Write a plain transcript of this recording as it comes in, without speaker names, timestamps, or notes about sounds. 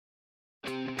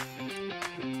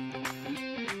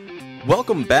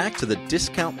Welcome back to the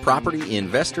Discount Property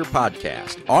Investor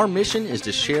Podcast. Our mission is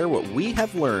to share what we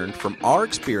have learned from our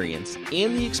experience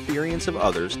and the experience of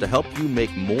others to help you make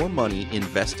more money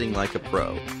investing like a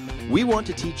pro. We want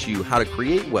to teach you how to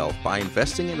create wealth by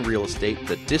investing in real estate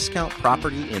the Discount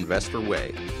Property Investor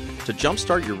way. To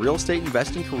jumpstart your real estate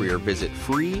investing career, visit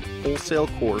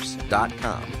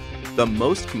freewholesalecourse.com, the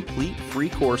most complete free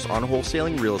course on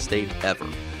wholesaling real estate ever.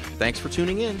 Thanks for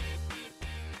tuning in.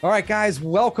 All right, guys,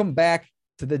 welcome back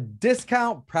to the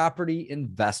Discount Property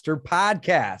Investor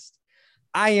Podcast.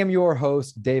 I am your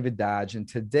host, David Dodge, and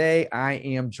today I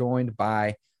am joined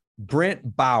by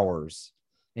Brent Bowers,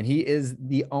 and he is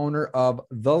the owner of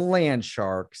The Land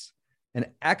Sharks, an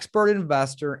expert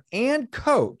investor and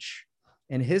coach,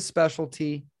 and his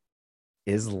specialty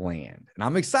is land. And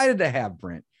I'm excited to have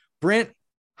Brent. Brent,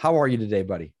 how are you today,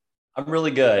 buddy? I'm really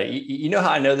good. You know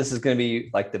how I know this is going to be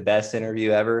like the best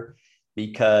interview ever?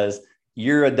 Because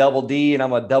you're a double D and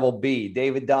I'm a double B.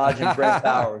 David Dodge and Brent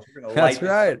Bowers. We're gonna That's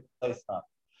right.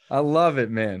 I love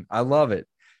it, man. I love it.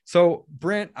 So,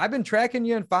 Brent, I've been tracking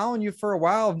you and following you for a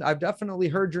while. I've definitely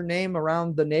heard your name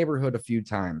around the neighborhood a few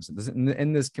times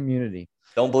in this community.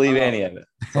 Don't believe any of it.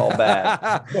 It's all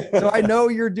bad. So I know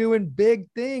you're doing big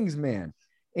things, man.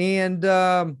 And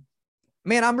man,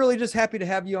 I'm really just happy to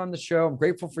have you on the show. I'm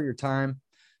grateful for your time.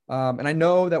 And I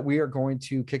know that we are going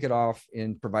to kick it off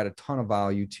and provide a ton of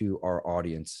value to our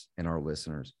audience and our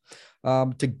listeners.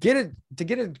 To get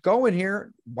it going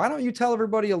here, why don't you tell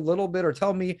everybody a little bit, or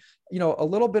tell me, a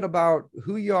little bit about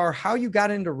who you are, how you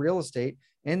got into real estate,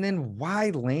 and then why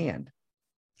land?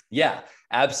 Yeah,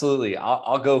 absolutely.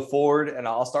 I'll go forward and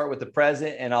I'll start with the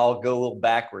present and I'll go a little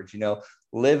backwards,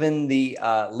 living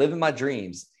my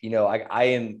dreams. I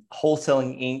am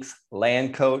Wholesaling Inc.'s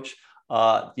land coach,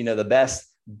 the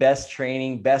best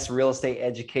training, best real estate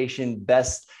education,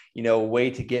 best,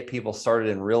 way to get people started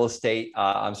in real estate.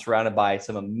 I'm surrounded by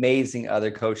some amazing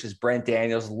other coaches, Brent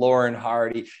Daniels, Lauren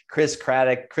Hardy, Chris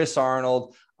Craddock, Chris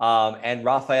Arnold, and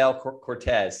Rafael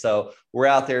Cortez. So we're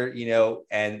out there,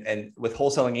 and with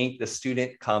Wholesaling Inc., the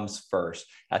student comes first.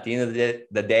 At the end of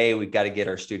the day, we've got to get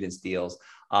our students deals.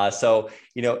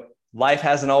 Life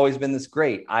hasn't always been this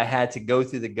great. I had to go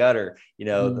through the gutter.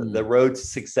 The road to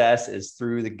success is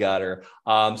through the gutter.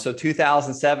 So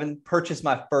 2007, purchased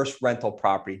my first rental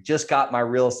property, just got my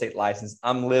real estate license.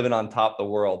 I'm living on top of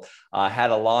the world.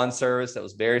 Had a lawn service that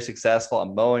was very successful.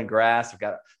 I'm mowing grass. I've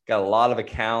got a lot of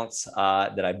accounts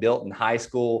that I built in high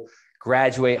school.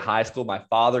 Graduate high school. My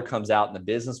father comes out in the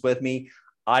business with me.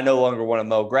 I no longer want to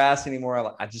mow grass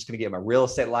anymore. I'm just going to get my real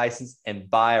estate license and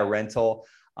buy a rental.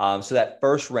 So that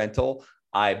first rental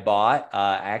I bought,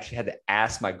 I actually had to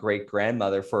ask my great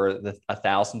grandmother for the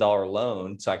 $1,000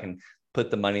 loan so I can put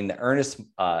the money in the earnest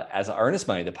as an earnest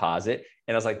money deposit.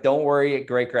 And I was like, "Don't worry,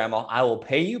 great grandma, I will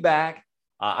pay you back.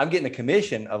 I'm getting a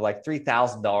commission of like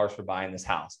 $3,000 for buying this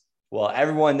house." Well,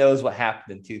 everyone knows what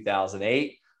happened in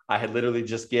 2008. I had literally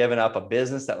just given up a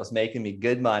business that was making me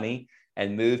good money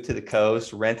and moved to the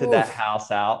coast, rented that house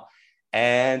out,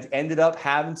 and ended up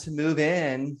having to move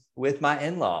in with my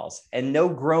in-laws. And no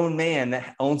grown man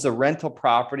that owns a rental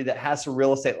property that has a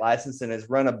real estate license and has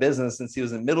run a business since he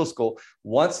was in middle school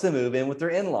wants to move in with their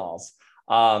in-laws.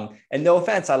 And no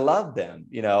offense, I love them,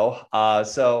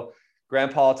 So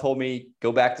grandpa told me,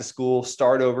 go back to school,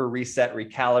 start over, reset,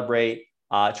 recalibrate,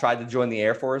 tried to join the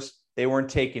Air Force. They weren't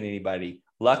taking anybody.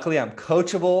 Luckily, I'm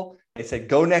coachable. They said,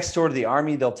 go next door to the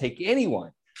Army. They'll take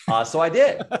anyone. So I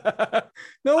did.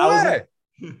 No way.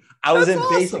 I was in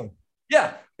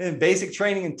basic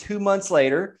training, and 2 months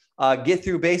later, get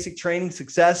through basic training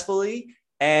successfully.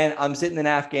 And I'm sitting in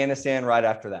Afghanistan right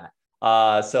after that.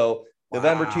 So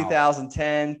November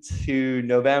 2010 to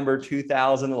November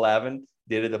 2011,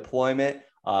 did a deployment.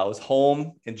 I was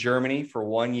home in Germany for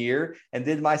 1 year and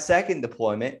did my second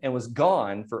deployment and was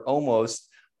gone for almost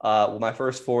my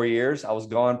first 4 years. I was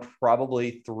gone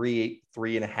probably three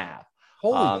and a half.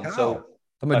 Holy cow. So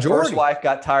my first wife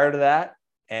got tired of that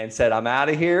and said, "I'm out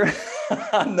of here.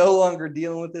 I'm no longer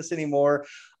dealing with this anymore."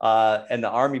 And the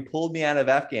Army pulled me out of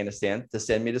Afghanistan to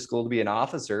send me to school to be an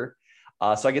officer.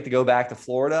 So I get to go back to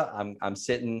Florida. I'm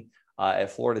sitting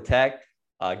at Florida Tech,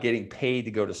 getting paid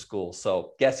to go to school.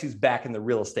 So guess who's back in the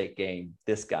real estate game?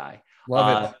 This guy.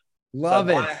 Love it. Love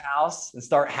it. Buy a house and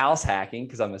start house hacking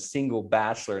because I'm a single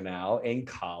bachelor now in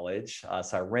college.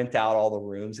 So I rent out all the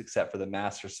rooms except for the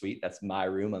master suite. That's my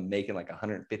room. I'm making like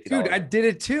 $150. Dude, I did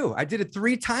it too. I did it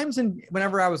 3 times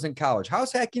whenever I was in college.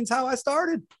 House hacking's how I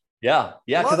started. Yeah.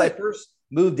 Because I first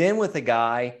moved in with a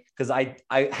guy because I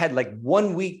had like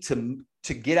 1 week to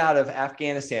get out of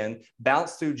Afghanistan,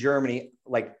 bounce through Germany,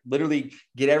 like literally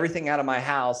get everything out of my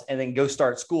house and then go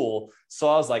start school. So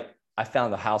I was like, I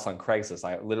found a house on Craigslist.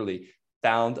 I literally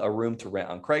found a room to rent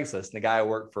on Craigslist. And the guy I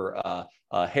worked for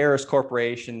Harris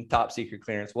Corporation, top secret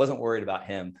clearance, wasn't worried about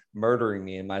him murdering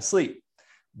me in my sleep.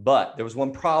 But there was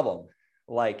one problem.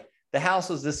 Like, the house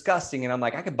was disgusting. And I'm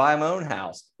like, I could buy my own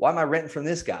house. Why am I renting from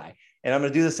this guy? And I'm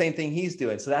going to do the same thing he's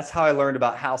doing. So that's how I learned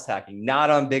about house hacking, not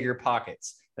on Bigger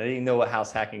Pockets. I didn't even know what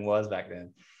house hacking was back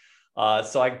then.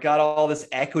 So I got all this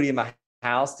equity in my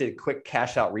house, did a quick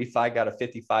cash out refi, got a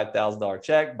 $55,000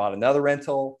 check, bought another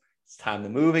rental. It's time to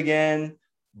move again,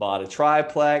 bought a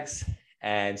triplex,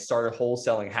 and started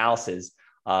wholesaling houses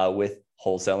with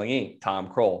Wholesaling Inc. Tom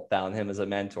Kroll, found him as a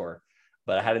mentor.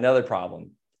 But I had another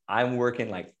problem. I'm working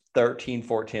like 13,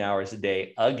 14 hours a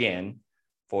day again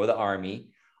for the Army.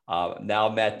 Now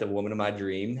I've met the woman of my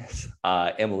dreams,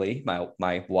 Emily,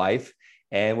 my wife,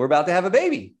 and we're about to have a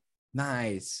baby.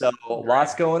 Nice. So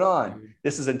lots going on.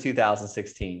 This is in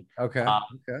 2016. Okay. I'm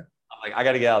like, I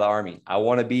got to get out of the Army. I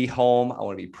want to be home. I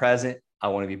want to be present. I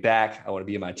want to be back. I want to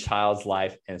be in my child's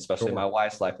life, and especially my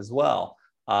wife's life as well.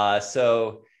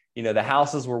 So, the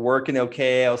houses were working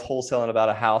okay. I was wholesaling about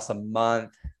a house a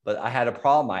month, but I had a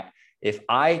problem.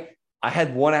 I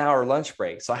had 1 hour lunch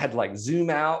break. So I had to like zoom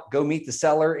out, go meet the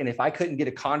seller. And if I couldn't get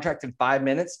a contract in 5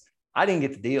 minutes, I didn't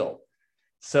get the deal.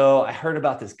 So I heard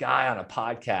about this guy on a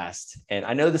podcast, and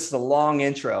I know this is a long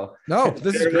intro. No,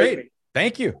 this is great.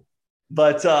 Thank you.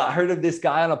 But I heard of this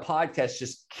guy on a podcast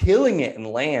just killing it in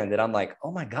land. And I'm like, oh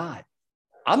my God,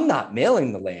 I'm not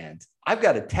mailing the land. I've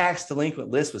got a tax delinquent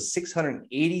list with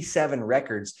 687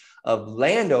 records of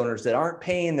landowners that aren't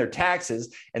paying their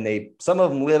taxes. And some of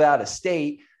them live out of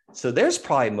state. So there's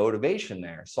probably motivation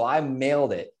there. So I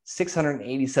mailed it,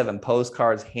 687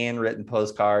 postcards, handwritten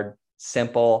postcard,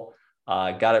 simple.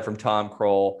 Got it from Tom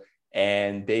Kroll.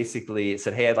 And basically it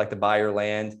said, hey, I'd like to buy your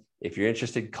land. If you're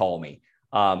interested, call me.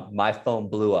 My phone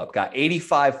blew up, got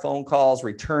 85 phone calls,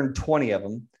 returned 20 of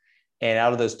them. And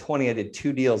out of those 20, I did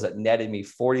 2 deals that netted me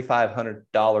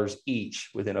 $4,500 each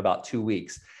within about 2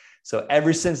 weeks. So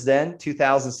ever since then,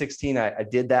 2016, I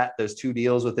did those 2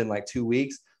 deals within like 2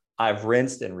 weeks. I've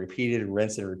rinsed and repeated and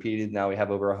rinsed and repeated. Now we have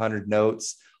over 100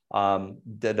 notes,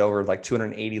 did over like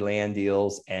 280 land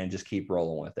deals, and just keep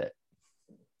rolling with it.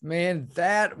 Man,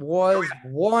 that was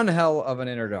one hell of an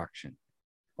introduction.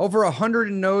 Over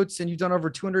 100 notes, and you've done over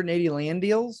 280 land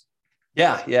deals?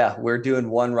 Yeah. We're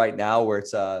doing one right now where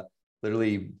it's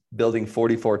literally building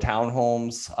 44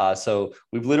 townhomes. So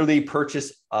we've literally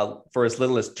purchased for as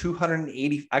little as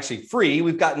 280, actually free.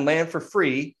 We've gotten land for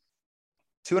free.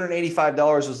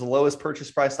 $285 was the lowest purchase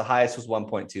price. The highest was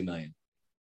 1.2 million.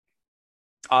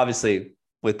 Obviously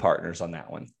with partners on that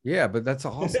one. Yeah, but that's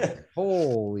awesome.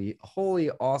 Holy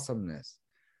awesomeness.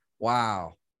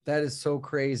 Wow. That is so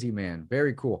crazy, man.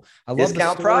 Very cool. I love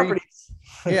discount the story. properties.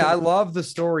 Yeah, I love the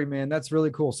story, man. That's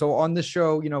really cool. So on this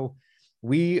show,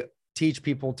 we teach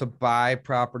people to buy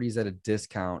properties at a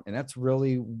discount, and that's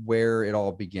really where it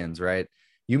all begins, right?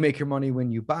 You make your money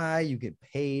when you buy, you get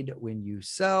paid when you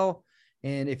sell.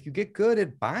 And if you get good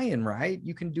at buying, right,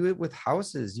 you can do it with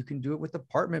houses. You can do it with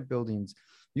apartment buildings.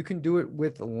 You can do it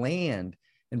with land.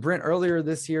 And Brent, earlier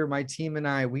this year, my team and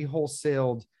I, we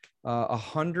wholesaled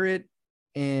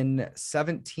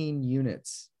 117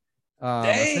 units.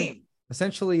 Dang.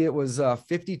 Essentially, it was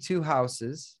 52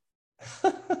 houses,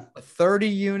 a 30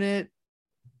 unit,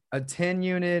 a 10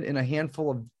 unit, and a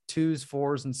handful of 2s,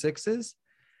 4s, and 6s.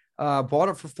 Bought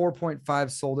it for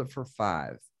 4.5, sold it for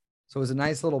 5. So it was a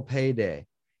nice little payday.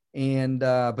 And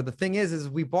but the thing is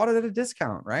we bought it at a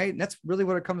discount, right? And that's really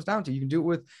what it comes down to. You can do it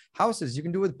with houses, you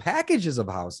can do it with packages of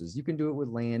houses, you can do it with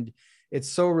land.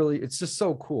 It's just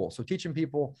so cool. So teaching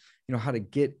people, how to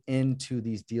get into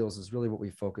these deals is really what we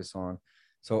focus on.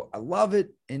 So I love it.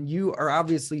 And you are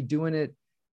obviously doing it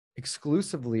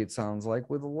exclusively, it sounds like,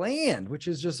 with land, which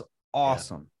is just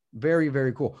awesome. Yeah. Very,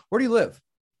 very cool. Where do you live?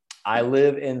 I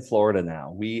live in Florida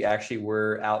now. We actually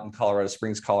were out in Colorado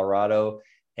Springs, Colorado.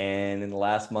 And in the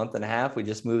last month and a half, we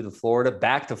just moved to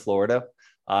back to Florida,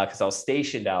 because I was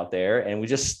stationed out there, and we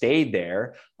just stayed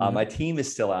there. My team is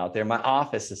still out there. My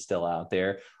office is still out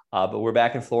there. But we're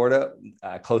back in Florida,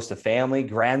 close to family,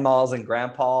 grandmas and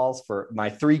grandpas, for my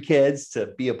 3 kids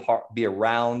to be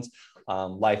around.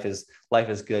 Life is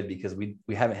good because we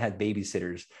haven't had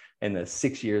babysitters in the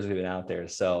 6 years we've been out there.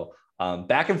 So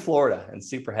back in Florida, and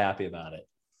super happy about it.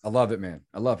 I love it, man.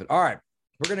 I love it. All right.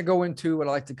 We're going to go into what I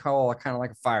like to call kind of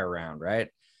like a fire round, right?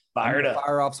 Fired up.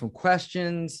 Fire off some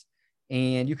questions,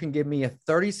 and you can give me a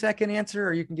 30-second answer,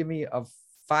 or you can give me a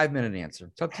 5-minute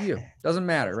answer. It's up to you. Doesn't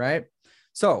matter, right?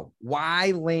 So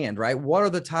why land, right? What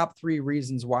are the top 3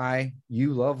 reasons why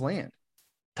you love land?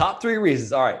 Top 3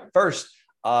 reasons. All right. First,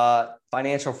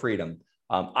 financial freedom.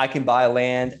 I can buy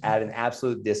land at an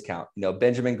absolute discount.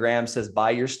 Benjamin Graham says,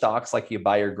 buy your stocks like you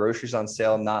buy your groceries on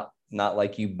sale, not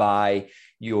like you buy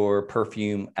your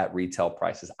perfume at retail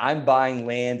prices. I'm buying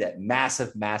land at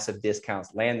massive, massive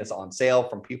discounts, land that's on sale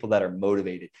from people that are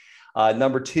motivated.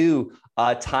 Number two,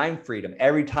 time freedom.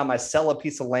 Every time I sell a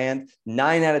piece of land,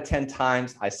 9 out of 10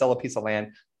 times I sell a piece of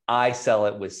land, I sell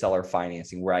it with seller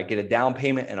financing, where I get a down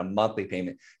payment and a monthly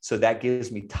payment. So that gives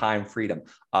me time freedom.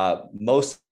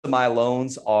 Most of my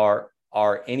loans are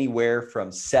anywhere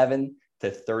from 7 to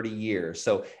 30 years.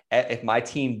 So if my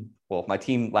team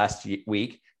last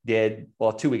week did,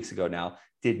 2 weeks ago now,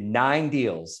 did 9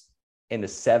 deals in a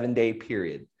 7-day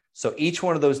period. So each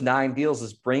one of those 9 deals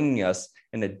is bringing us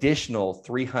an additional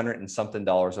 $300 and something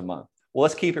a month. Well,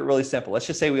 let's keep it really simple. Let's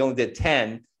just say we only did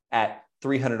 10 at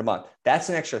 $300 a month. That's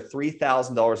an extra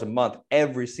 $3,000 a month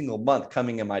every single month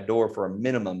coming in my door for a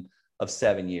minimum of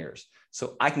 7 years.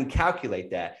 So I can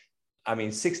calculate that.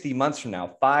 60 months from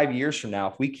now, 5 years from now,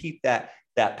 if we keep that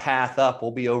path up,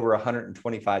 we'll be over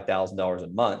 $125,000 a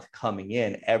month coming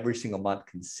in every single month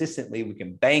consistently. We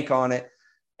can bank on it,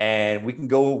 and we can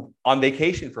go on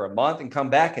vacation for a month and come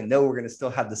back and know we're going to still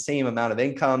have the same amount of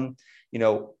income.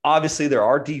 Obviously there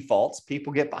are defaults.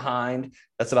 People get behind.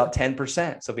 That's about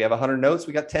 10%. So if we have 100 notes,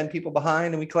 we got 10 people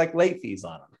behind and we collect late fees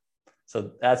on them.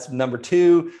 So that's number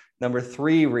 2. Number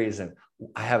 3 reason.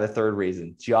 I have a third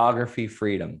reason: geography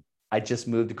freedom. I just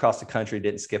moved across the country,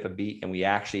 didn't skip a beat, and we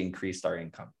actually increased our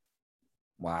income.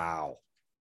 Wow.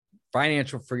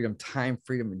 Financial freedom, time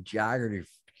freedom, and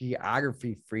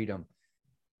geography freedom.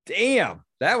 Damn,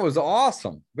 that was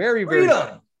awesome. Very, very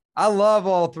freedom. I love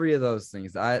all 3 of those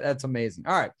things. That's amazing.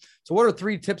 All right. So what are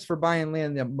 3 tips for buying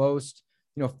land that most,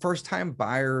 first-time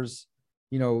buyers,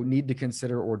 need to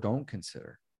consider or don't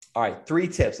consider? All right, 3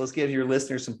 tips. Let's give your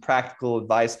listeners some practical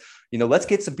advice. Let's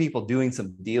get some people doing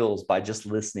some deals by just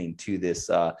listening to this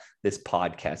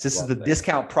podcast. This is the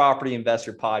Discount Property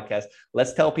Investor Podcast.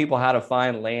 Let's tell people how to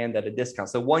find land at a discount.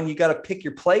 So 1, you got to pick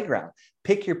your playground.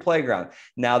 Pick your playground.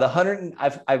 Now,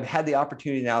 I've had the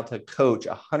opportunity now to coach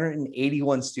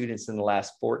 181 students in the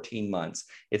last 14 months.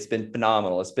 It's been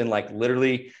phenomenal. It's been like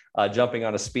literally jumping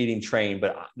on a speeding train.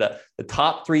 But the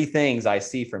top 3 things I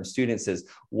see from students is,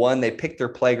 1, they pick their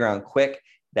playground quick.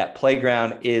 That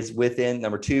playground is within,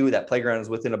 number 2, that playground is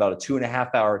within about a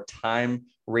 2.5 hour time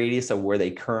radius of where they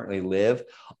currently live.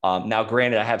 Now,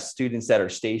 granted, I have students that are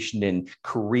stationed in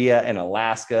Korea and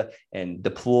Alaska and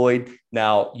deployed.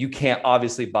 Now, you can't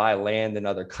obviously buy land in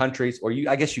other countries, or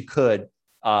I guess you could,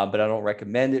 but I don't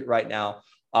recommend it right now,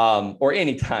 or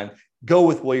anytime. Go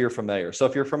with where you're familiar. So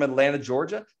if you're from Atlanta,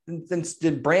 Georgia,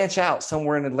 then branch out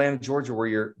somewhere in Atlanta, Georgia, where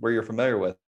you're familiar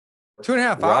with.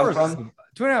 2.5 hours.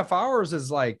 2.5 hours is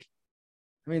like,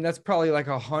 that's probably like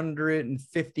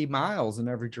 150 miles in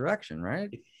every direction, right?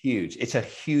 It's huge. It's a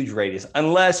huge radius,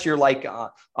 unless you're like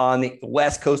on the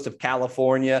west coast of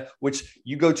California, which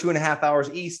you go 2.5 hours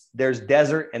east, there's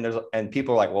desert, and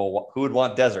people are like, well, who would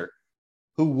want desert?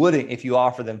 Who wouldn't if you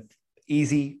offer them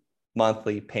easy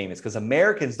monthly payments? Because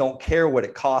Americans don't care what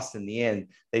it costs in the end.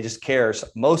 They just care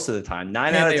most of the time.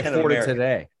 9 out of 10 afford it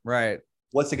today, right?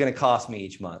 What's it going to cost me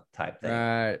each month type thing.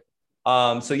 Right.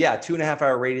 So yeah, 2.5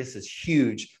 hour radius is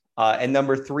huge. And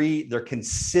number 3, they're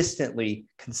consistently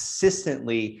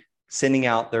sending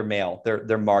out their mail,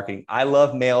 their marketing. I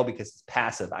love mail because it's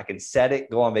passive. I can set it,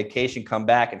 go on vacation, come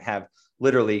back, and have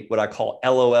literally what I call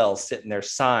LOLs sitting there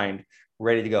signed,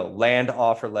 ready to go. Land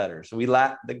offer letters.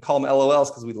 They call them LOLs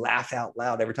because we laugh out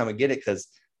loud every time we get it, because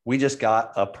we just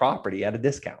got a property at a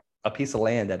discount, a piece of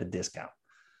land at a discount.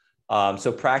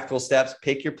 So practical steps: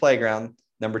 pick your playground.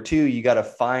 Number 2, you got to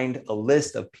find a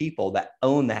list of people that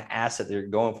own that asset that you're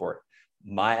going for.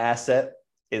 My asset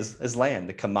is land.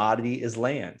 The commodity is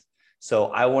land. So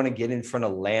I want to get in front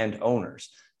of landowners.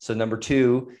 So number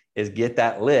 2 is get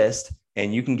that list,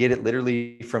 and you can get it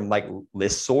literally from like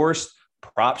ListSource,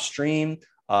 PropStream.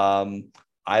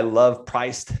 I love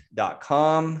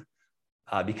priced.com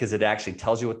because it actually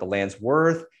tells you what the land's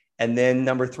worth. And then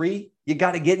number 3, you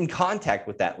got to get in contact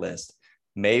with that list.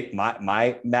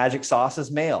 My magic sauce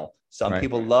is mail. Some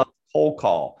people love cold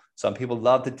call. Some people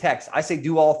love to text. I say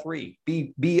do all 3.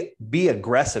 Be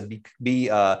aggressive. Be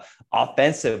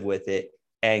offensive with it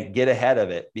and get ahead of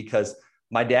it. Because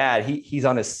my dad, he's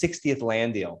on his 60th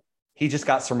land deal. He just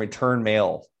got some return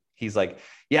mail. He's like,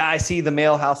 yeah, I see the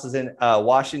mail houses in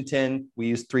Washington. We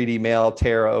use 3D Mail,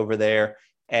 Terra over there.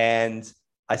 And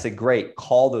I said, great,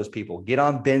 call those people. Get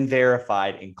on Been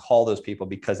Verified and call those people,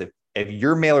 because if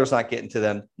your mailer's not getting to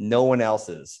them, no one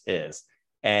else's is.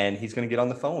 And he's going to get on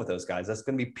the phone with those guys. That's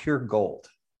going to be pure gold.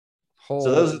 Holy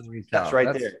so those are cow. steps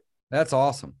right there. That's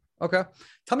awesome. Okay.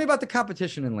 Tell me about the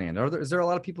competition in land. Is there a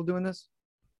lot of people doing this?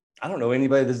 I don't know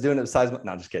anybody that's doing it besides.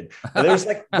 No, I'm just kidding. There's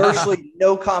like virtually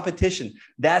no competition.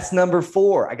 That's number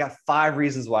 4. I got 5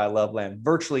 reasons why I love land.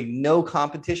 Virtually no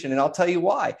competition. And I'll tell you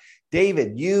why.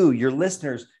 David, your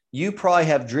listeners, you probably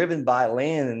have driven by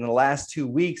land in the last 2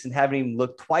 weeks and haven't even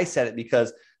looked twice at it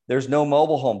because there's no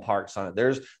mobile home parks on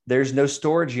it. There's no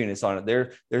storage units on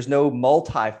it. There's no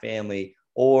multifamily,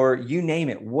 or you name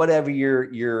it, whatever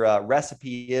your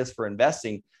recipe is for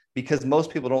investing, because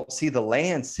most people don't see the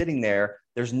land sitting there.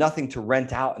 There's nothing to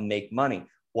rent out and make money.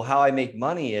 Well, how I make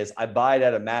money is I buy it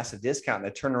at a massive discount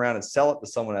and I turn around and sell it to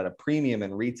someone at a premium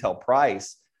and retail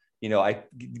price. I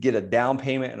get a down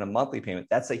payment and a monthly payment.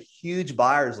 That's a huge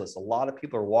buyer's list. A lot of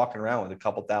people are walking around with a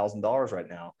couple $1,000s right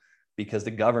now because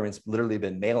the government's literally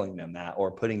been mailing them that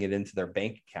or putting it into their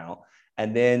bank account.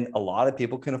 And then a lot of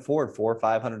people can afford $400 or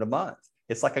 $500 a month.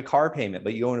 It's like a car payment,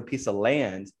 but you own a piece of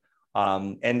land.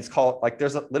 And it's called, like,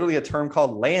 there's literally a term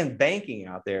called land banking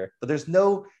out there, but there's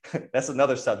no, that's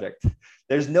another subject.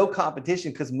 There's no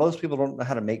competition because most people don't know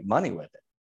how to make money with it.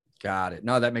 Got it.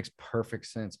 No, that makes perfect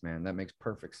sense, man. That makes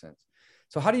perfect sense.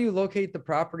 So how do you locate the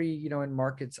property, in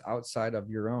markets outside of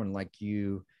your own? Like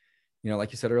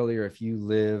like you said earlier, if you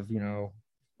live,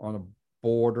 on a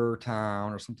border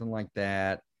town or something like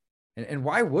that, and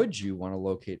why would you want to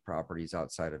locate properties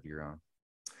outside of your own?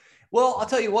 Well, I'll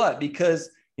tell you what, because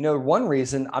one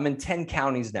reason I'm in 10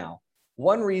 counties now.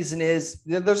 One reason is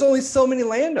there's only so many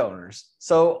landowners.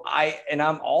 So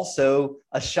I'm also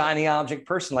a shiny object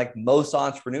person like most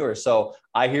entrepreneurs. So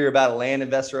I hear about a land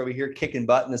investor over here kicking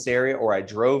butt in this area, or I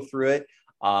drove through it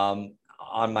on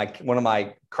one of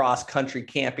my cross country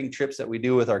camping trips that we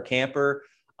do with our camper.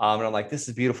 And I'm like, this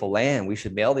is beautiful land. We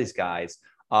should mail these guys.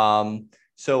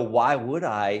 So why would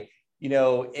I?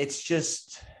 It's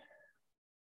just,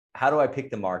 how do I pick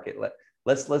the market?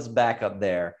 Let's back up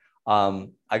there.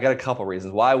 I got a couple of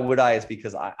reasons. Why would I? Is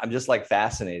because I'm just like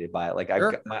fascinated by it. Like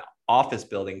I've got my office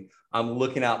building. I'm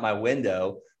looking out my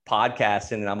window,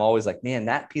 podcasting, and I'm always like, man,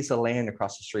 that piece of land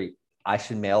across the street, I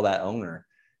should mail that owner.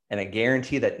 And I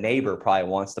guarantee that neighbor probably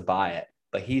wants to buy it,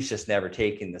 but he's just never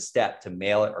taken the step to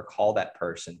mail it or call that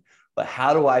person. But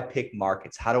how do I pick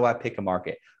markets? How do I pick a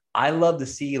market? I love to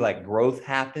see like growth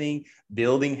happening,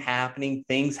 building happening,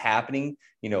 things happening,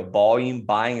 volume,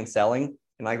 buying and selling.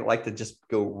 And I like to just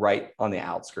go right on the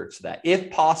outskirts of that. If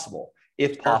possible,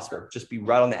 just be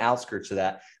right on the outskirts of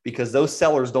that, because those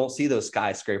sellers don't see those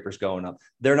skyscrapers going up.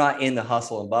 They're not in the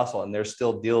hustle and bustle, and there's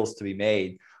still deals to be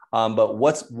made. But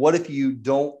what if you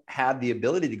don't have the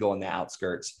ability to go on the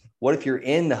outskirts? What if you're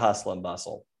in the hustle and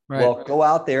bustle? Right. Well, go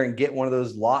out there and get one of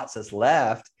those lots that's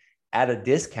left at a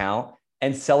discount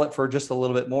and sell it for just a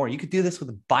little bit more. You could do this with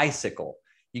a bicycle.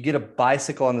 You get a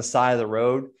bicycle on the side of the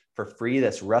road for free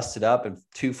that's rusted up and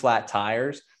 2 flat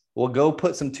tires. Well, go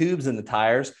put some tubes in the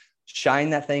tires,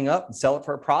 shine that thing up and sell it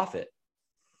for a profit.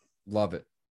 Love it.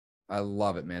 I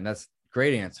love it, man. That's a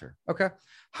great answer. Okay.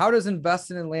 How does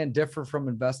investing in land differ from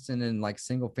investing in like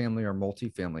single family or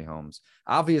multifamily homes?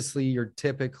 Obviously, you're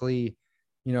typically,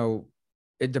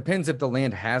 it depends if the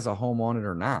land has a home on it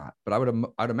or not. But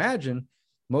I'd imagine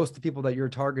most of the people that you're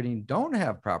targeting don't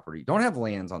have property, don't have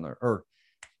lands on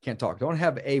don't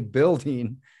have a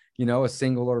building, a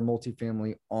single or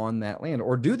multifamily on that land,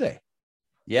 or do they?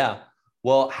 Yeah.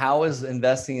 Well, how is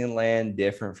investing in land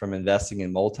different from investing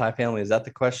in multifamily? Is that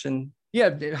the question?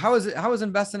 Yeah. How is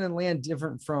investing in land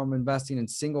different from investing in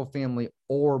single family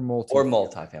or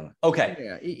multifamily? Okay.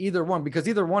 Yeah. Either one, because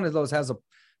either one of those has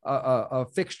a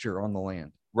fixture on the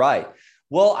land. Right.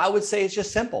 Well, I would say it's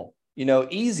just simple.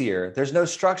 Easier. There's no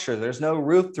structure. There's no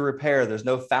roof to repair. There's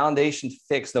no foundation to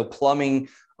fix, no plumbing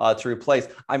to replace.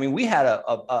 I mean, we had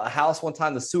a house one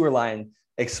time, the sewer line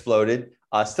exploded.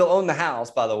 Still own the house,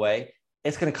 by the way.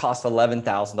 It's going to cost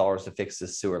 $11,000 to fix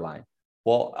this sewer line.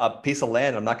 Well, a piece of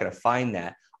land, I'm not going to find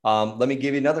that. Let me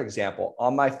give you another example.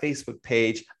 On my Facebook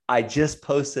page, I just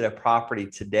posted a property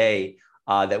today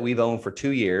that we've owned for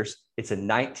 2 years. It's a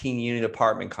 19-unit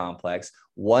apartment complex,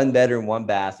 1 bedroom, 1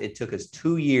 bath. It took us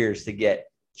 2 years to get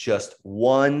just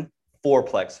 1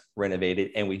 fourplex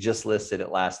renovated, and we just listed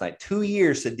it last night. 2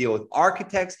 years to deal with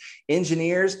architects,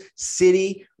 engineers,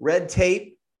 city, red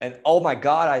tape. And oh my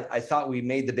God, I thought we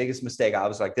made the biggest mistake. I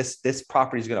was like, this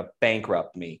property is going to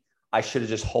bankrupt me. I should have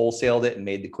just wholesaled it and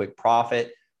made the quick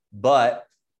profit. But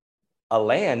a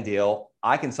land deal,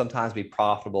 I can sometimes be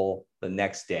profitable the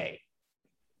next day.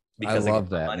 Because I love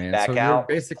that, man. So you're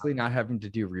basically not having to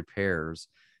do repairs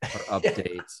or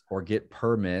updates or get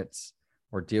permits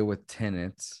or deal with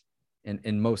tenants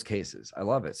in most cases. I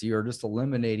love it. So you're just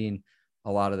eliminating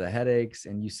a lot of the headaches,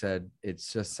 and you said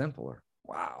it's just simpler.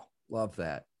 Wow. Love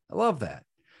that. I love that.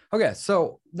 Okay.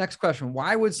 So next question,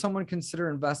 why would someone consider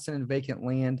investing in vacant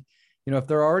land? If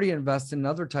they're already invested in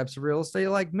other types of real estate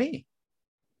like me?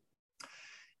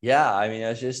 Yeah. I mean, I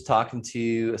was just talking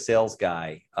to a sales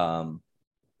guy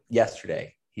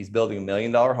yesterday. He's building $1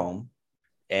 million home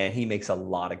and he makes a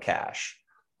lot of cash.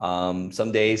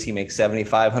 Some days he makes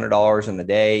 $7,500 in the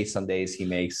day. Some days he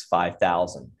makes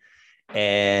 5,000.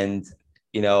 And,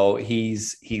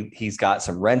 he's got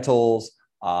some rentals.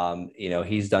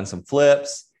 He's done some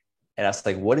flips. And I was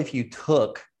like, what if you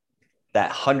took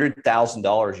that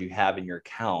 $100,000 you have in your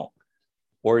account,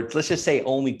 or let's just say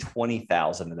only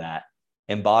 20,000 of that,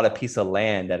 and bought a piece of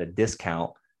land at a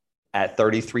discount at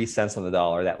 33 cents on the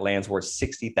dollar? That land's worth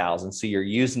 60,000. So you're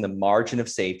using the margin of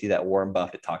safety that Warren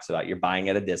Buffett talks about. You're buying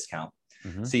at a discount.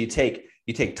 Mm-hmm. So you take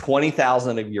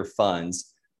 20,000 of your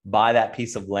funds, buy that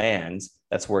piece of land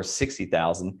that's worth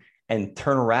 60,000, and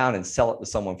turn around and sell it to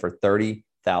someone for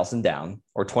 30,000 down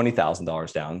or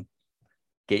 $20,000 down.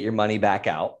 Get your money back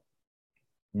out.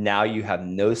 Now you have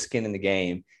no skin in the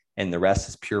game, and the rest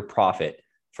is pure profit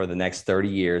for the next 30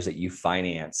 years that you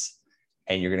finance.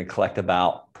 And you're going to collect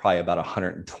probably about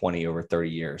 120 over 30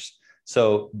 years.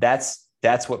 So that's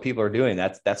what people are doing.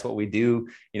 That's what we do.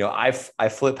 I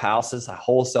flip houses, I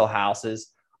wholesale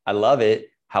houses. I love it.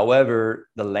 However,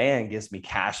 the land gives me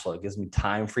cash flow, gives me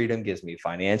time freedom, gives me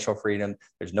financial freedom.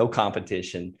 There's no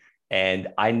competition. And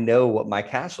I know what my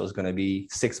cash flow is going to be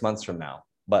 6 months from now.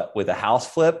 But with a house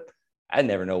flip, I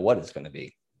never know what it's going to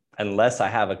be unless I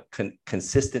have a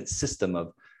consistent system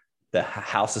of the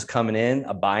house is coming in,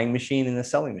 a buying machine and a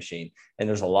selling machine. And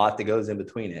there's a lot that goes in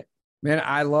between it. Man,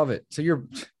 I love it. So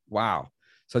wow.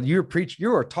 So you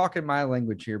are talking my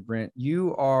language here, Brent.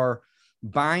 You are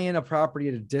buying a property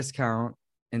at a discount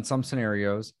in some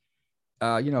scenarios.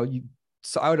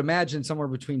 So I would imagine somewhere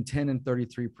between 10 and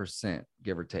 33%,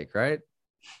 give or take, right?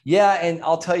 Yeah. And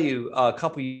I'll tell you, a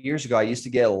couple of years ago, I used to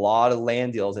get a lot of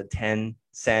land deals at 10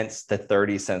 cents to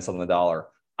 30 cents on the dollar.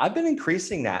 I've been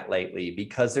increasing that lately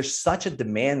because there's such a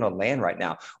demand on land right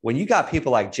now. When you got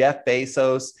people like Jeff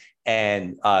Bezos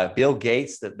and Bill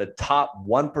Gates, the top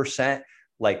 1%,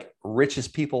 like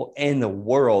richest people in the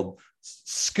world,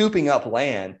 scooping up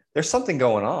land, there's something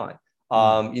going on.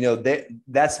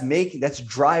 That's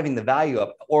driving the value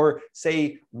up. Or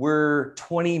say we're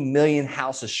 20 million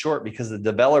houses short because the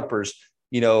developers,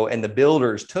 and the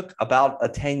builders took about a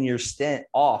 10-year stint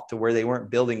off to where they weren't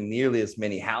building nearly as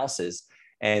many houses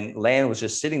and land was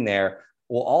just sitting there.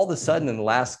 Well, all of a sudden in the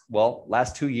last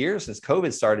 2 years since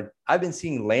COVID started, I've been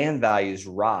seeing land values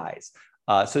rise.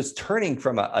 So it's turning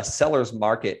from a seller's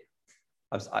market.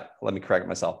 Let me correct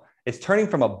myself. It's turning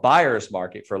from a buyer's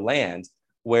market for land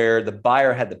where the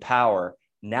buyer had the power.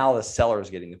 Now the seller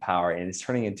is getting the power, and it's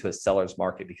turning into a seller's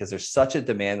market because there's such a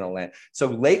demand on land. So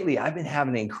lately I've been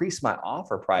having to increase my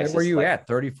offer prices. Where are you at?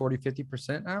 30, 40,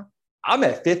 50% now? I'm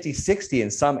at 50, 60 in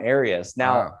some areas.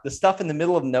 Now, The stuff in the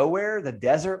middle of nowhere, the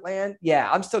desert land, yeah,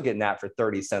 I'm still getting that for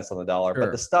 30 cents on the dollar. Sure.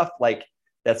 But the stuff like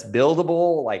that's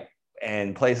buildable, like,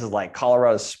 and places like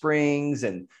Colorado Springs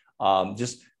and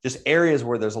just areas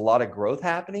where there's a lot of growth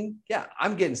happening. Yeah,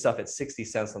 I'm getting stuff at 60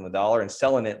 cents on the dollar and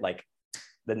selling it like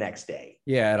the next day.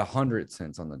 Yeah, at 100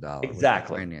 cents on the dollar.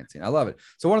 Exactly. Financing. I love it.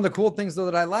 So one of the cool things though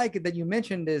that I like that you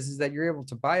mentioned is that you're able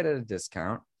to buy it at a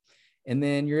discount, and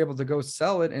then you're able to go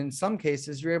sell it. And in some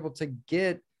cases, you're able to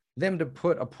get them to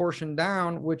put a portion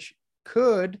down, which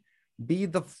could be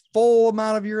the full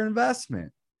amount of your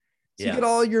investment. So you get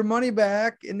all your money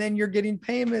back, and then you're getting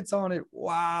payments on it.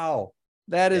 Wow.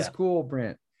 That is cool,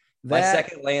 Brent. My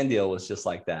second land deal was just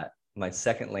like that. My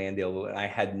second land deal, I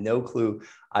had no clue.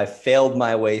 I failed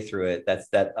my way through it.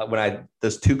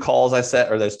 Those 2 calls I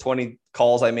set, or those 20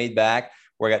 calls I made back,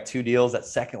 where I got 2 deals. That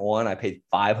second one, I paid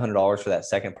 $500 for that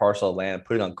second parcel of land. I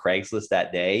put it on Craigslist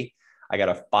that day. I got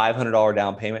a $500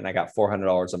 down payment, and I got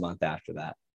 $400 a month after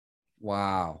that.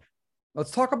 Wow.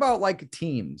 Let's talk about like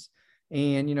teams,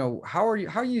 and how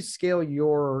you scale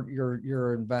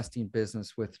your investing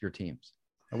business with your teams.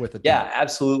 With a team. Yeah,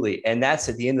 absolutely. And that's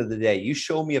at the end of the day. You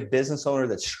show me a business owner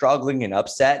that's struggling and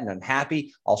upset and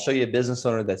unhappy. I'll show you a business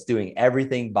owner that's doing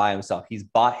everything by himself. He's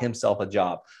bought himself a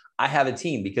job. I have a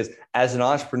team because as an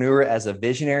entrepreneur, as a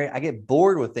visionary, I get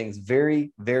bored with things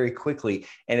very, very quickly.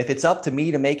 And if it's up to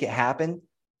me to make it happen,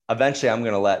 eventually I'm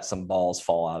going to let some balls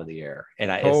fall out of the air.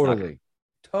 And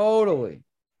totally.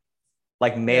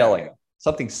 Like mailing.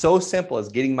 Something so simple as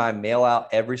getting my mail out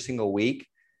every single week.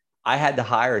 I had to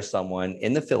hire someone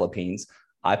in the Philippines.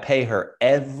 I pay her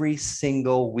every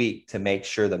single week to make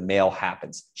sure the mail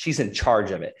happens. She's in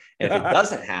charge of it. And if it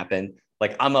doesn't happen,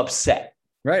 like, I'm upset.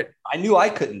 Right. I knew I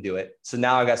couldn't do it. So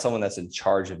now I got someone that's in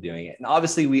charge of doing it. And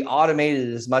obviously we automated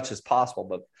it as much as possible,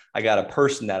 but I got a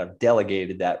person that I've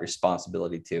delegated that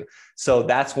responsibility to. So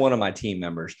that's one of my team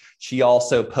members. She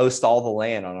also posts all the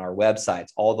land on our websites,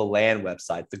 all the land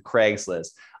websites, the Craigslist.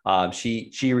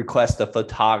 She requests the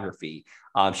photography.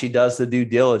 She does the due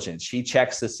diligence. She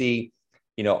checks to see,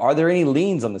 are there any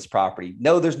liens on this property?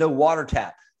 No, there's no water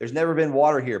tap. There's never been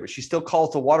water here, but she still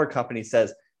calls the water company and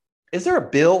says, is there a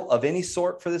bill of any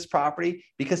sort for this property?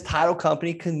 Because title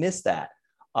company can miss that.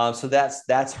 So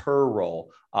that's her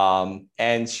role.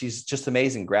 And she's just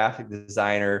amazing graphic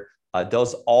designer,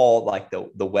 does all like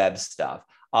the web stuff.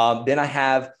 Then I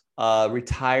have a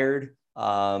retired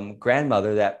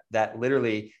grandmother that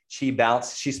literally she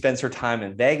spends her time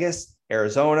in Vegas,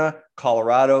 Arizona,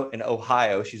 Colorado, and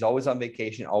Ohio. She's always on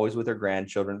vacation, always with her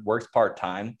grandchildren, works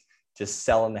part-time, just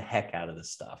selling the heck out of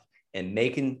this stuff and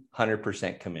making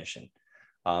 100% commission.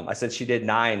 I said she did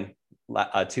 9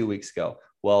 2 weeks ago.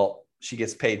 Well, she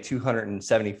gets paid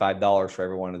 $275 for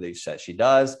every one of these that she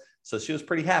does. So she was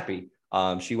pretty happy.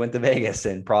 She went to Vegas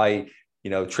and probably,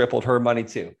 tripled her money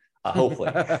too.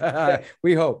 Hopefully.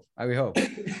 we hope.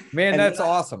 Man, that's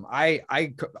awesome.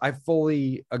 I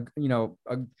fully,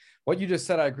 what you just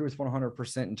said, I agree with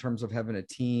 100% in terms of having a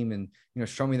team and,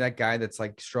 show me that guy that's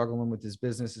like struggling with his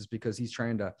business is because he's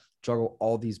trying to juggle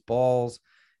all these balls.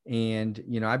 And,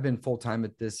 I've been full-time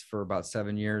at this for about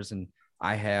 7 years and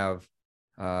I have,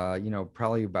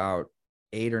 probably about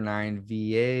 8 or 9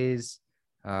 VAs.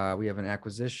 We have an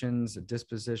acquisitions, a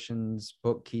dispositions,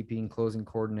 bookkeeping, closing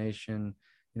coordination.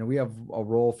 We have a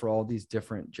role for all these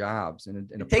different jobs and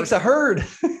it takes a herd.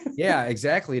 Yeah,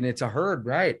 exactly. And it's a herd.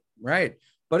 Right.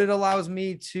 But it allows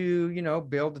me to,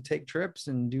 be able to take trips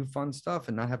and do fun stuff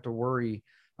and not have to worry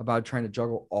about trying to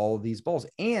juggle all of these balls.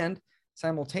 And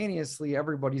simultaneously,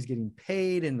 everybody's getting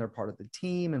paid and they're part of the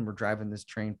team and we're driving this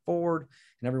train forward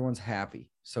and everyone's happy.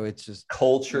 So it's just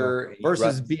culture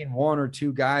versus being 1 or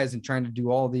 2 guys and trying to do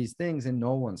all these things and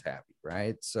no one's happy.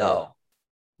 Right. So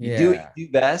you do what you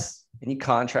do best and you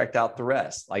contract out the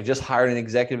rest. Like just hired an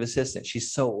executive assistant.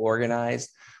 She's so organized.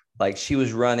 Like she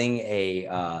was running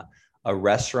a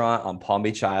restaurant on Palm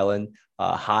Beach Island,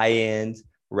 high-end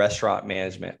restaurant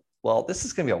management. Well, this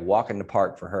is going to be a walk in the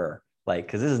park for her. Like,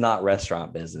 cause this is not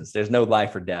restaurant business. There's no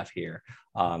life or death here.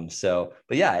 But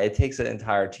yeah, it takes an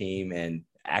entire team and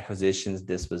acquisitions,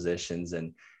 dispositions.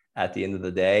 And at the end of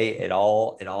the day, it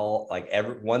all like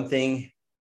one thing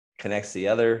connects the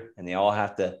other and they all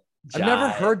have to jive. I've never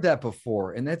heard that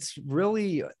before. And that's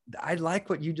really, I like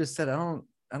what you just said. I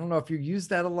don't know if you use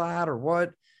that a lot or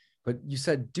what, but you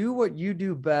said, do what you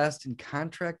do best and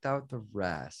contract out the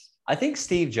rest. I think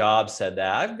Steve Jobs said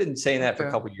that. I've been saying that for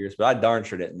a couple of years, but I darn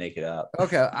sure didn't make it up.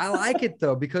 Okay. I like it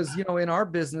though, because, in our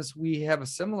business, we have a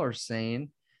similar saying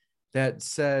that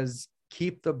says,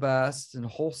 keep the best and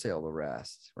wholesale the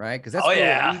rest. Right. Cause that's,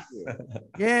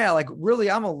 yeah. Like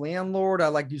really, I'm a landlord. I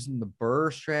like using the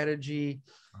BRRRR strategy.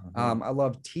 I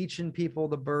love teaching people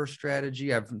the BRRRR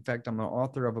strategy. In fact, I'm an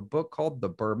author of a book called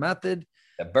The BRRRR Method.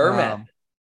 The BRRRR Method.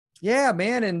 Yeah,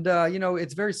 man. And,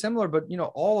 it's very similar, but,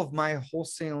 all of my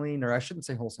wholesaling, or I shouldn't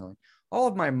say wholesaling, all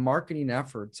of my marketing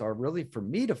efforts are really for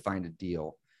me to find a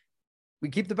deal. We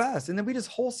keep the best. And then we just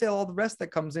wholesale all the rest that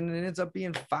comes in and it ends up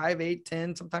being 5, 8,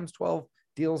 10, sometimes 12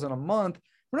 deals in a month.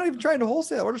 We're not even trying to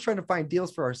wholesale. We're just trying to find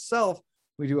deals for ourselves.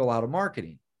 We do a lot of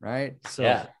marketing, right?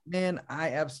 So, man,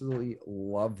 I absolutely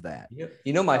love that.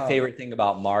 My favorite thing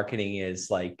about marketing is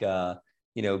like,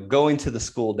 going to the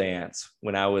school dance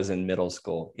when I was in middle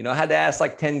school, I had to ask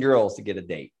like 10 girls to get a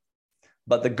date,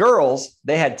 but the girls,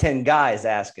 they had 10 guys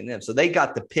asking them. So they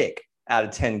got to pick out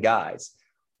of 10 guys.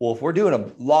 Well, if we're doing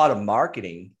a lot of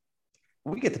marketing,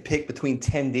 we get to pick between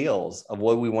 10 deals of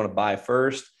what we want to buy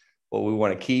first, what we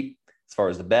want to keep as far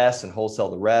as the best and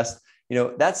wholesale the rest.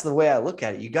 That's the way I look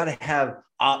at it. You got to have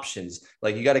options.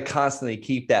 Like you got to constantly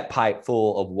keep that pipe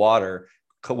full of water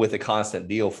with a constant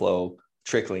deal flow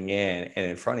trickling in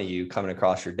and in front of you coming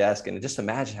across your desk. And just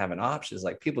imagine having options.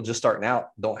 Like people just starting out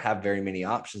don't have very many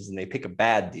options and they pick a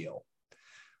bad deal.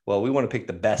 Well, we want to pick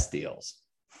the best deals.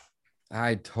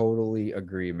 I totally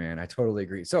agree, man. I totally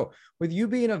agree. So with you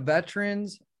being a veteran,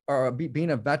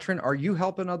 are you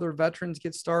helping other veterans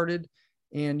get started?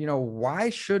 And, why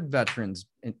should veterans,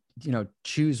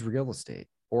 choose real estate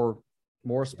or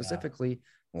more specifically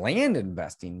land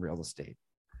investing real estate?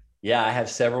 Yeah, I have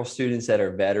several students that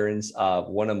are veterans.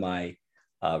 One of my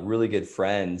really good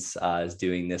friends is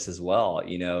doing this as well.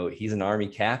 He's an Army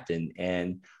captain,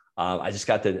 and I just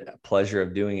got the pleasure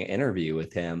of doing an interview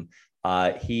with him.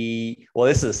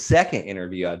 This is the second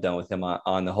interview I've done with him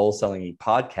on the Wholesaling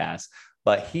podcast,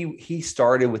 but he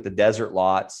started with the desert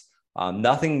lots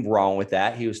Nothing wrong with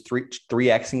that. He was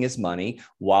 3Xing his money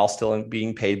while still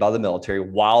being paid by the military,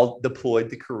 while deployed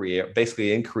to Korea,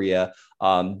 basically in Korea,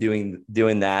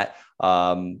 doing that.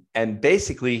 And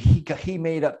basically he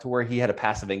made up to where he had a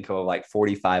passive income of like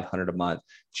 $4,500 a month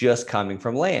just coming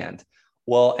from land.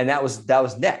 Well, and that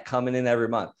was net coming in every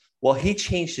month. Well, he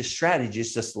changed his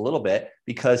strategies just a little bit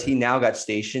because he now got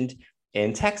stationed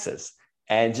in Texas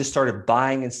and just started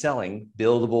buying and selling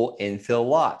buildable infill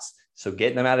lots. So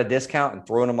getting them at a discount and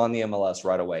throwing them on the MLS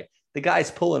right away. The guy's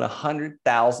pulling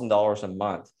 $100,000 a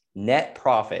month net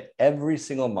profit every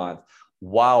single month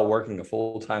while working a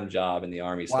full-time job in the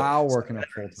Army. Wow, working a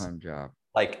full-time job.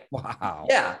 Like, wow.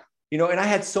 Yeah. And I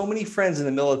had so many friends in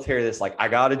the military that's like, I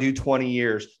got to do 20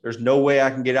 years. There's no way I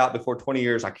can get out before 20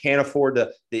 years. I can't afford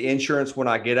the insurance when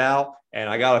I get out, and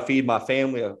I got to feed my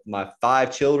family of my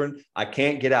 5 children. I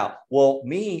can't get out. Well,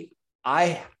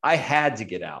 I had to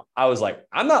get out. I was like,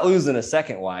 I'm not losing a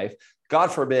second wife. God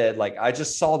forbid. Like, I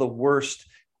just saw the worst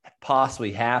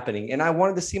possibly happening. And I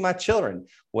wanted to see my children.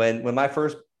 When my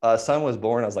first son was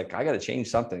born, I was like, I got to change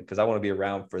something because I want to be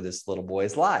around for this little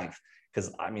boy's life.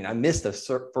 Because I missed the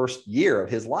first year of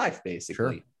his life,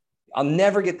 basically. Sure. I'll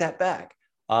never get that back.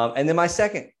 And then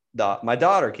my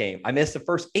daughter came. I missed the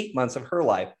first 8 months of her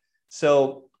life.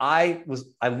 So I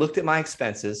looked at my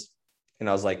expenses and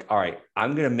I was like, all right,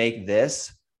 I'm going to make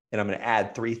this and I'm going to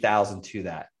add 3,000 to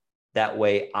that. That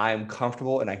way I'm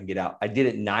comfortable and I can get out. I did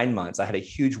it 9 months. I had a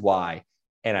huge why,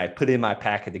 and I put in my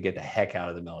packet to get the heck out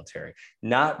of the military.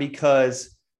 Not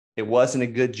because it wasn't a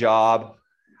good job.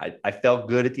 I felt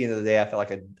good at the end of the day. I felt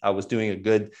like I was doing a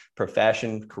good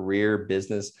profession, career,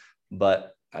 business,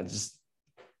 but I burned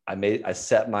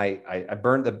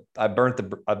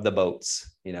the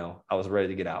boats. I was ready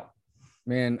to get out.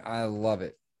 Man, I love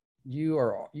it.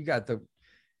 You're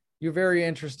very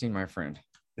interesting, my friend.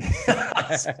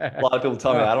 A lot of people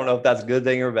tell me, I don't know if that's a good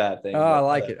thing or a bad thing. Oh, I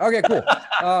like it. Okay, cool.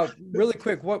 Really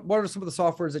quick. What are some of the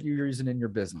softwares that you're using in your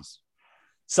business?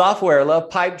 Software, I love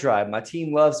Pipedrive. My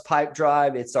team loves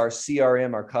Pipedrive. It's our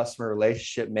CRM, our customer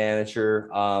relationship manager.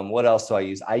 What else do I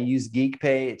use? I use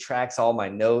GeekPay. It tracks all my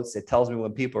notes. It tells me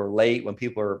when people are late, when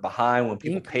people are behind, when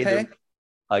people pay their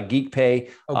GeekPay.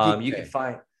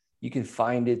 You can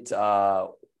find it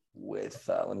with,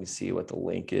 let me see what the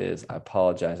link is. I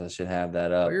apologize. I should have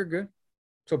that up. Oh, you're good.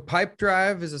 So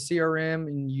Pipedrive is a CRM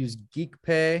and you use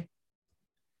GeekPay.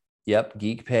 Yep.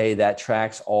 GeekPay, that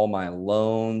tracks all my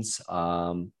loans.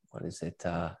 What is it?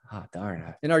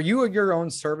 Darn. And are you your own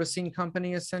servicing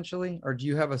company essentially, or do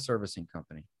you have a servicing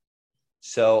company?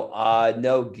 So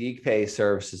no, GeekPay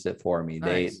services it for me.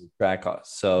 Nice. They track.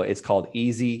 So it's called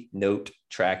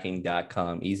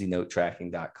easynotetracking.com,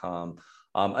 easynotetracking.com.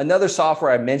 Another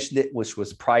software I mentioned it, which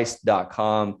was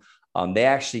price.com. They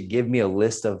actually give me a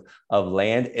list of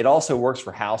land. It also works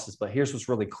for houses, but here's what's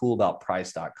really cool about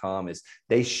price.com is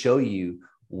they show you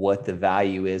what the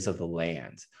value is of the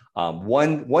land.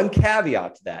 One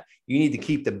caveat to that, you need to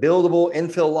keep the buildable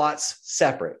infill lots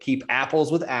separate. Keep apples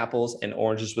with apples and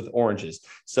oranges with oranges.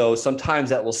 So sometimes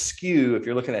that will skew if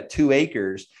you're looking at 2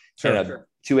 acres. Sure.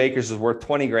 2 acres is worth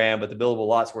 20 grand, but the buildable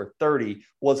lot's worth 30.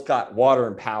 Well, it's got water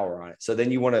and power on it. So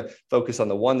then you want to focus on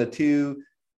the 1 to 2,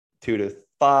 2 to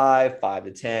 5, 5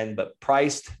 to 10, but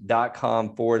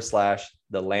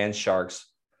priced.com/the land sharks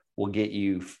will get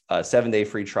you a 7-day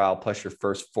free trial plus your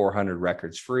first 400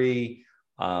 records free,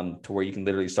 to where you can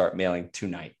literally start mailing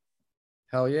tonight.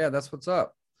 Hell yeah. That's what's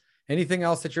up. Anything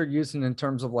else that you're using in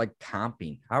terms of like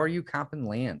comping? How are you comping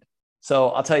land? So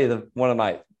I'll tell you one of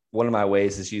my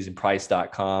ways is using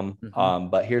price.com. Mm-hmm.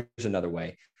 But here's another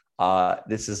way.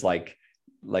 This is like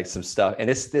some stuff. And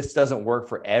this doesn't work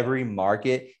for every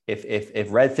market.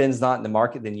 If Redfin's not in the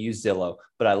market, then use Zillow.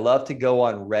 But I love to go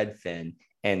on Redfin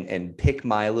and pick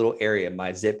my little area,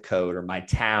 my zip code or my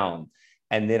town.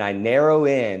 And then I narrow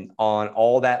in on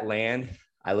all that land.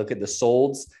 I look at the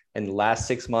solds in the last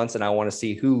 6 months, and I want to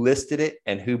see who listed it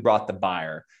and who brought the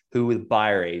buyer, who the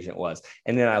buyer agent was.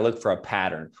 And then I look for a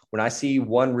pattern. When I see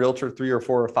one realtor 3 or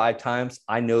 4 or 5 times,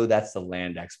 I know that's the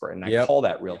land expert. And I call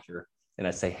that realtor and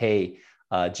I say, hey,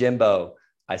 Jimbo,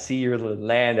 I see you're the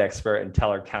land expert in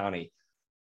Teller County.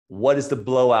 What is the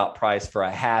blowout price for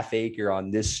a half acre on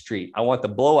this street? I want the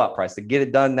blowout price, the get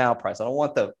it done now price. I don't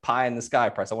want the pie in the sky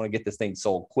price. I want to get this thing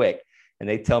sold quick. And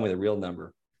they tell me the real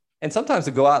number. And sometimes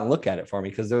they go out and look at it for me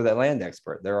because they're that land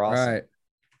expert. They're awesome. Right.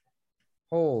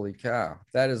 Holy cow.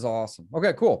 That is awesome.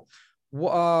 Okay, cool.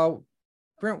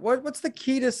 Brent, what's the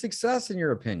key to success in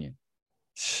your opinion?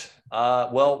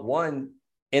 Well, one,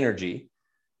 energy.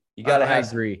 You got to have. I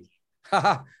agree.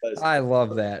 I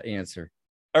love that answer.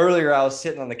 Earlier, I was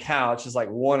sitting on the couch. It's like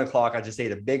 1 o'clock. I just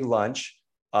ate a big lunch.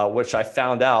 which I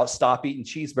found out, stop eating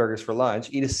cheeseburgers for lunch,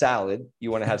 eat a salad.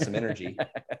 You want to have some energy.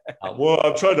 Well,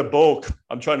 I'm trying to bulk.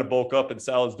 I'm trying to bulk up, and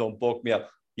salads don't bulk me up.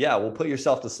 Yeah, well, put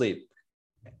yourself to sleep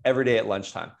every day at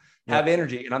lunchtime. Have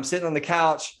energy. And I'm sitting on the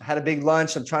couch, had a big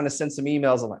lunch. I'm trying to send some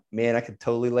emails. I'm like, man, I could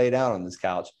totally lay down on this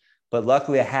couch. But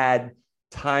luckily I had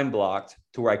time blocked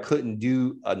to where I couldn't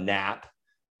do a nap.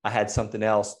 I had something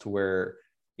else to where,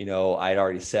 you know, I'd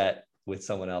already set with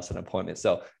someone else an appointment.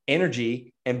 So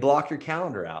energy, and block your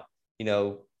calendar out, you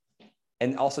know,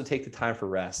 and also take the time for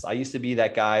rest. I used to be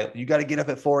that guy. You got to get up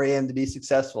at 4 a.m. to be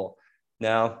successful.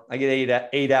 Now I get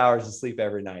 8 hours of sleep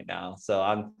every night now. So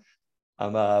I'm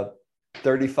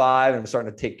 35 and I'm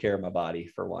starting to take care of my body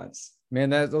for once. Man,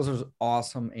 those are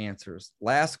awesome answers.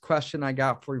 Last question I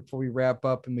got for you before we wrap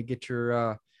up and we get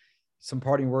your some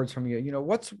parting words from you. You know,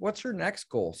 what's your next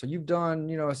goal? So you've done,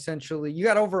 you know, essentially you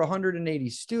got over 180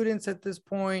 students at this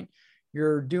point.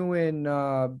 You're doing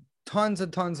tons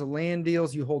of land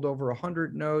deals. You hold over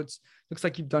 100 notes. Looks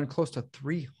like you've done close to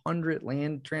 300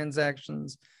 land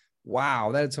transactions.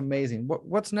 Wow, that's amazing.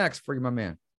 What's next for you, my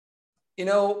man? You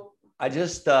know, I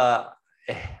just started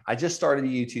a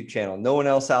YouTube channel. No one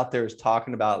else out there is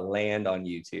talking about land on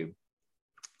YouTube.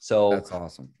 So that's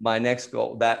awesome. My next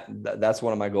goal, that's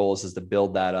one of my goals, is to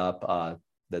build that up.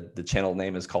 The channel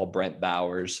name is called Brent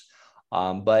Bowers.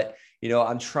 But you know,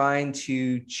 I'm trying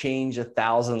to change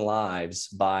 1,000 lives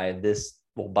by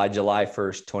July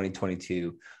 1st,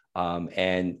 2022.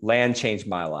 And land changed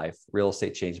my life. Real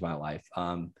estate changed my life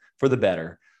for the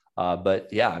better. But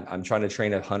yeah, I'm trying to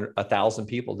train 1,000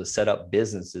 people to set up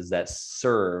businesses that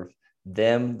serve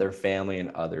them, their family,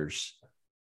 and others.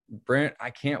 Brent,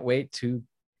 I can't wait to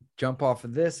jump off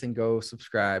of this and go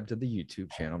subscribe to the YouTube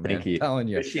channel, man. Thank you. I'm telling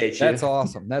you. Appreciate you. That's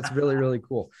awesome. That's really, really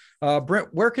cool.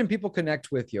 Brent, where can people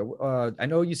connect with you? I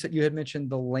know you said you had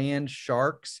mentioned the Land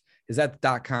Sharks. Is that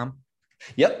 .com?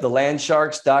 Yep.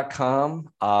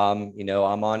 thelandsharks.com. You know,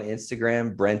 I'm on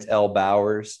Instagram, Brent L.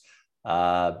 Bowers.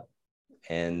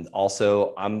 And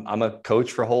also I'm a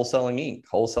coach for Wholesaling Inc.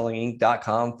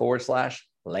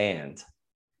 wholesalinginc.com/land.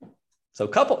 So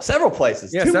several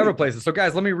places. Yeah, several places. So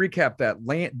guys, let me recap that.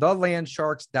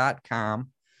 thelandsharks.com.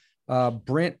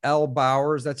 Brent L.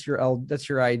 Bowers, that's your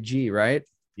IG, right?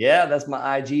 Yeah, that's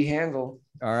my IG handle.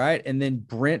 All right. And then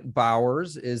Brent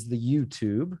Bowers is the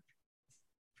YouTube.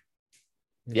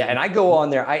 Yeah, and I go on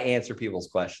there. I answer people's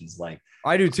questions. Like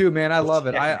I do too, man. I love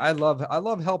it. I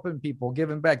love helping people,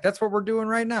 giving back. That's what we're doing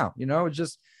right now. You know,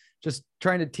 just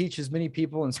trying to teach as many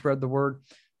people and spread the word.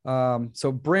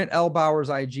 So Brent L. Bowers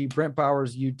IG, Brent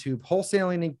Bowers YouTube,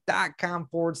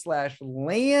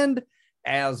 wholesalinginc.com/land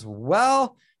as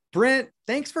well. Brent,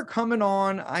 thanks for coming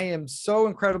on. I am so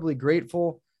incredibly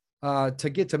grateful to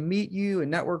get to meet you and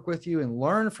network with you and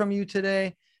learn from you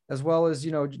today, as well as,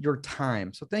 you know, your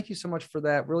time. So thank you so much for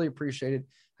that. Really appreciate it.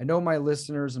 I know my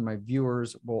listeners and my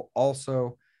viewers will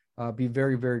also be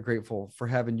very, very grateful for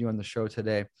having you on the show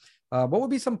today. What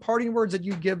would be some parting words that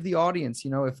you give the audience?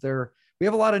 You know, we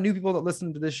have a lot of new people that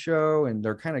listen to this show and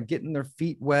they're kind of getting their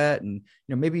feet wet and, you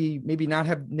know, maybe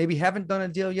haven't done a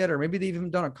deal yet, or maybe they've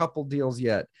even done a couple deals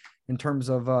yet in terms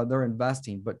of their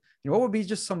investing. But, you know, what would be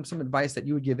just some advice that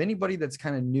you would give anybody that's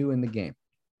kind of new in the game?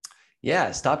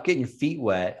 Yeah, stop getting your feet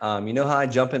wet. You know how I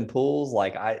jump in pools?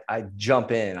 Like I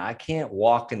jump in. I can't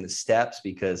walk in the steps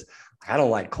because I don't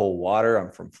like cold water.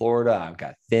 I'm from Florida. I've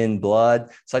got thin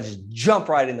blood. So I just jump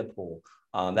right in the pool.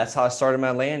 That's how I started my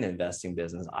land investing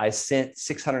business. I sent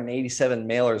 687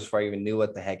 mailers before I even knew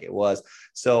what the heck it was.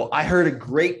 So I heard a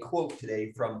great quote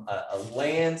today from a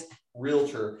land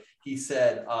realtor. He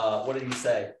said, what did he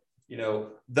say? You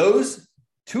know, those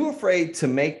too afraid to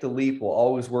make the leap will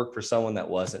always work for someone that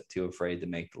wasn't too afraid to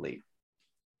make the leap.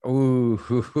 Ooh,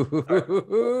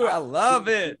 I love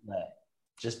it.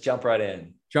 Just jump right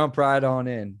in. Jump right on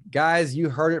in. Guys, you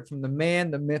heard it from the man,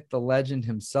 the myth, the legend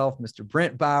himself, Mr.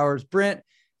 Brent Bowers. Brent,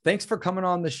 thanks for coming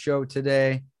on the show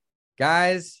today.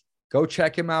 Guys, go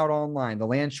check him out online,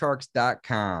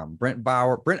 thelandsharks.com. Brent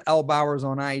L. Bowers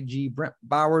on IG, Brent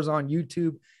Bowers on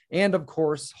YouTube, and of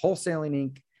course,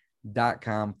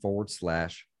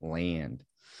 wholesalinginc.com/land.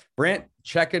 Brent,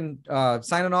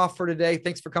 signing off for today.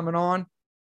 Thanks for coming on.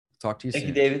 Talk to you soon. Thank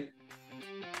you, David.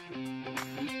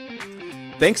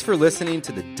 Thanks for listening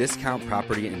to the Discount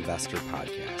Property Investor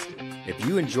Podcast. If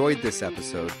you enjoyed this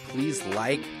episode, please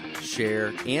like,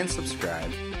 share, and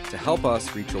subscribe to help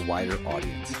us reach a wider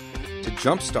audience. To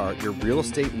jumpstart your real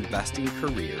estate investing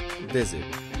career, visit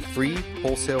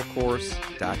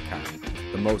freewholesalecourse.com,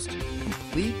 the most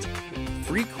complete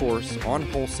free course on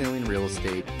wholesaling real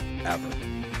estate ever.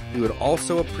 We would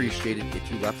also appreciate it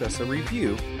if you left us a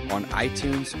review on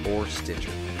iTunes or Stitcher.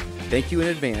 Thank you in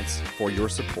advance for your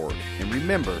support. And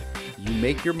remember, you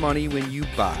make your money when you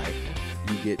buy,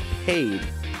 you get paid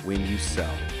when you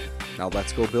sell. Now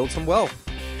let's go build some wealth.